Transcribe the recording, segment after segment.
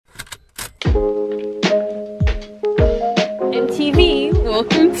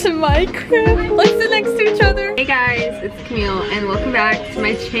welcome to my crib. Let's sit next to each other. Hey guys, it's Camille and welcome back to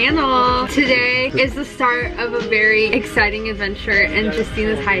my channel. Today is the start of a very exciting adventure and Justine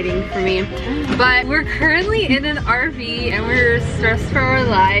is hiding from me. But we're currently in an RV and we're stressed for our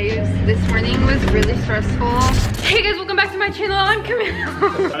lives. This morning was really stressful. Hey guys, welcome back to my channel. I'm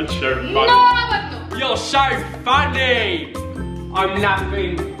Camille. That's so funny. No! You're so funny! I'm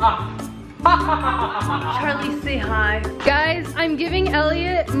laughing. Charlie, say hi. Guys, I'm giving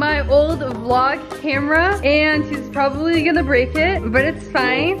Elliot my old vlog camera and he's probably gonna break it, but it's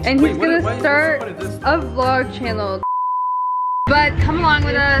fine. And he's gonna start a vlog channel. But come along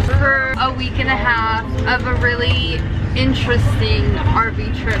with us for a week and a half of a really interesting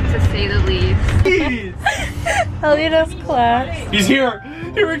RV trip, to say the least. Elliot has class. He's here!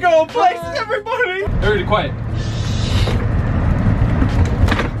 Here we go! Place everybody! Everybody quiet.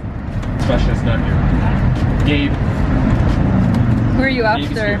 Specialist not here. Gabe. Who are you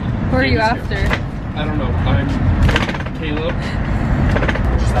after? Who are you after? I don't know. I'm Caleb.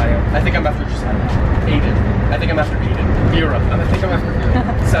 Josiah. I think I'm after Josiah. Aiden. I think I'm after Aiden. Vera. I think I'm after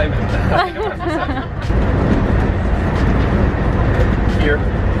Vera. Simon. I think I'm after Simon. Here.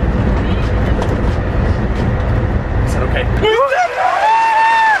 Is that okay?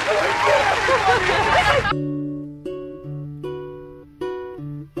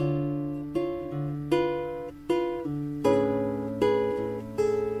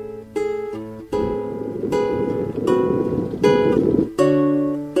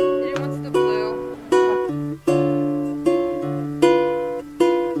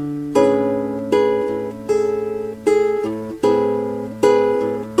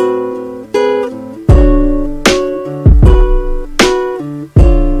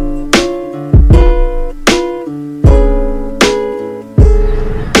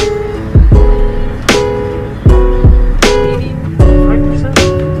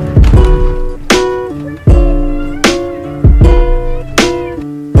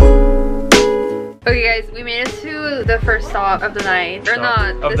 Okay guys, we made it to the first stop of the night. Or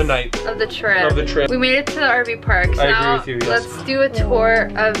not. Of the night. Of the trip. Of the trip. We made it to the RV park. So I now agree with you, yes. Let's do a tour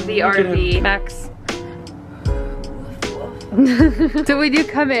of the RV. Max. So when you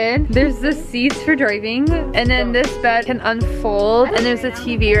come in, there's the seats for driving, and then this bed can unfold, and there's a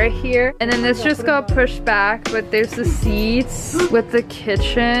TV right here, and then this just got pushed back, but there's the seats with the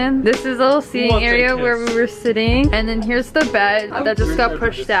kitchen. This is a little seating area where we were sitting, and then here's the bed that just got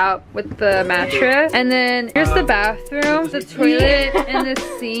pushed out with the mattress, and then here's the bathroom, the toilet, and the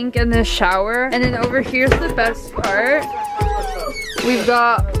sink, and the shower, and then over here's the best part. We've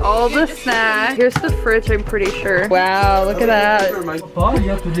got all the snacks. Here's the fridge, I'm pretty sure. Wow, look at that.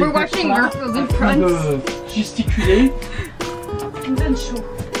 We're watching marfa blueprints. Gesticuler. And then show.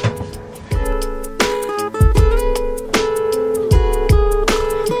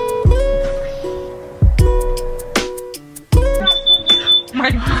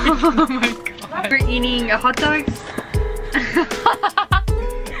 Oh my god. We're eating hot dogs.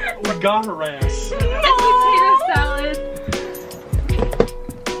 We got her ass. And potato salad.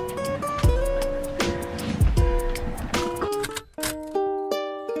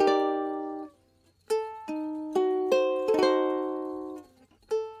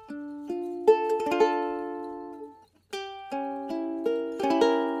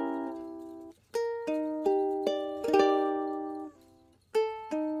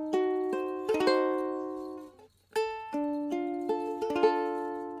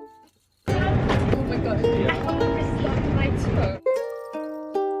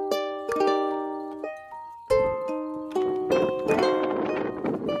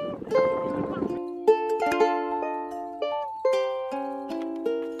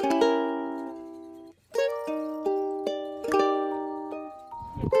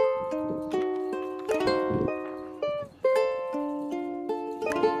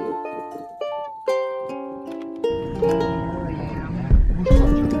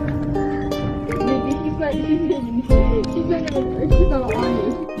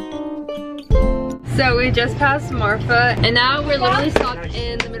 So we just passed Marfa and now we're literally stopped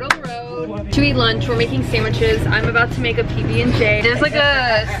in the middle of the road to eat lunch. We're making sandwiches. I'm about to make a PB&J. There's like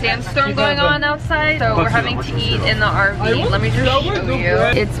a sandstorm going on outside, so we're having to eat in the RV. Let me just show you.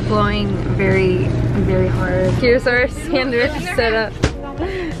 It's blowing very, very hard. Here's our sandwich setup.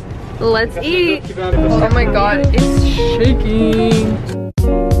 Let's eat. Oh my god, it's shaking.